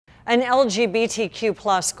An LGBTQ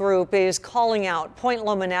plus group is calling out Point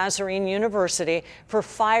Loma Nazarene University for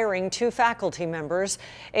firing 2 faculty members.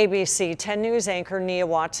 ABC 10 News anchor Nia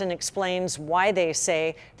Watson explains why they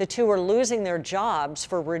say the 2 are losing their jobs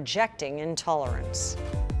for rejecting intolerance.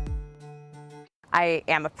 I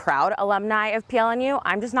am a proud alumni of PLNU.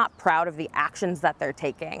 I'm just not proud of the actions that they're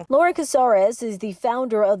taking. Laura Casares is the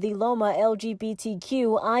founder of the Loma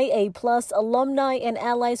LGBTQIA+ Alumni and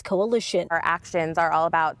Allies Coalition. Our actions are all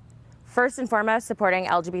about, first and foremost, supporting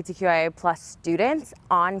LGBTQIA+ students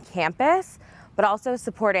on campus, but also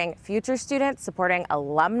supporting future students, supporting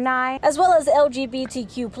alumni, as well as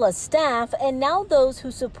LGBTQ+ staff, and now those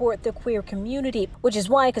who support the queer community, which is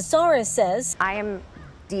why Casares says, I am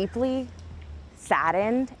deeply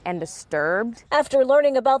saddened and disturbed after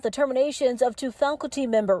learning about the terminations of 2 faculty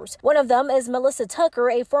members. One of them is Melissa Tucker,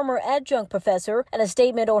 a former adjunct professor. In a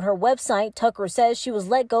statement on her website, Tucker says she was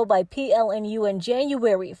let go by PLNU in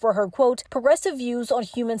January for her, quote, progressive views on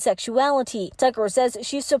human sexuality. Tucker says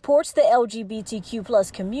she supports the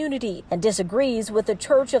LGBTQ+ community and disagrees with the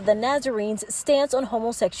Church of the Nazarene's stance on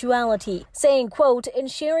homosexuality, saying, quote, in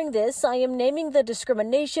sharing this, I am naming the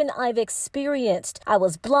discrimination I've experienced. I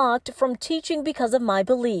was blocked from teaching because of my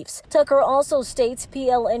beliefs. Tucker also states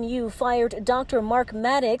PLNU fired Dr. Mark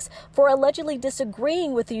Maddox for allegedly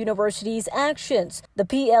disagreeing with the university's actions. The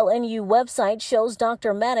PLNU website shows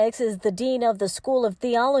Dr. Maddox is the dean of the School of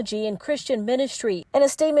Theology and Christian Ministry. In a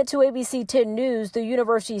statement to ABC 10 News, the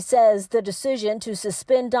university says the decision to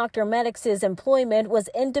suspend Dr. Maddox's employment was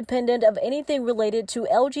independent of anything related to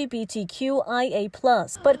LGBTQIA+.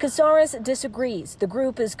 But Casares disagrees. The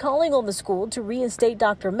group is calling on the school to reinstate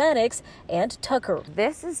Dr. Maddox and Tucker.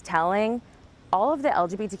 This is telling all of the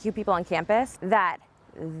LGBTQ people on campus that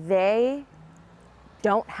they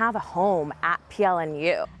don't have a home at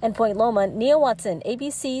PLNU. In Point Loma, Nia Watson,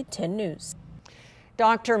 ABC 10 News.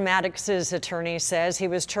 Dr. Maddox's attorney says he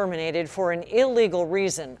was terminated for an illegal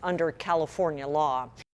reason under California law.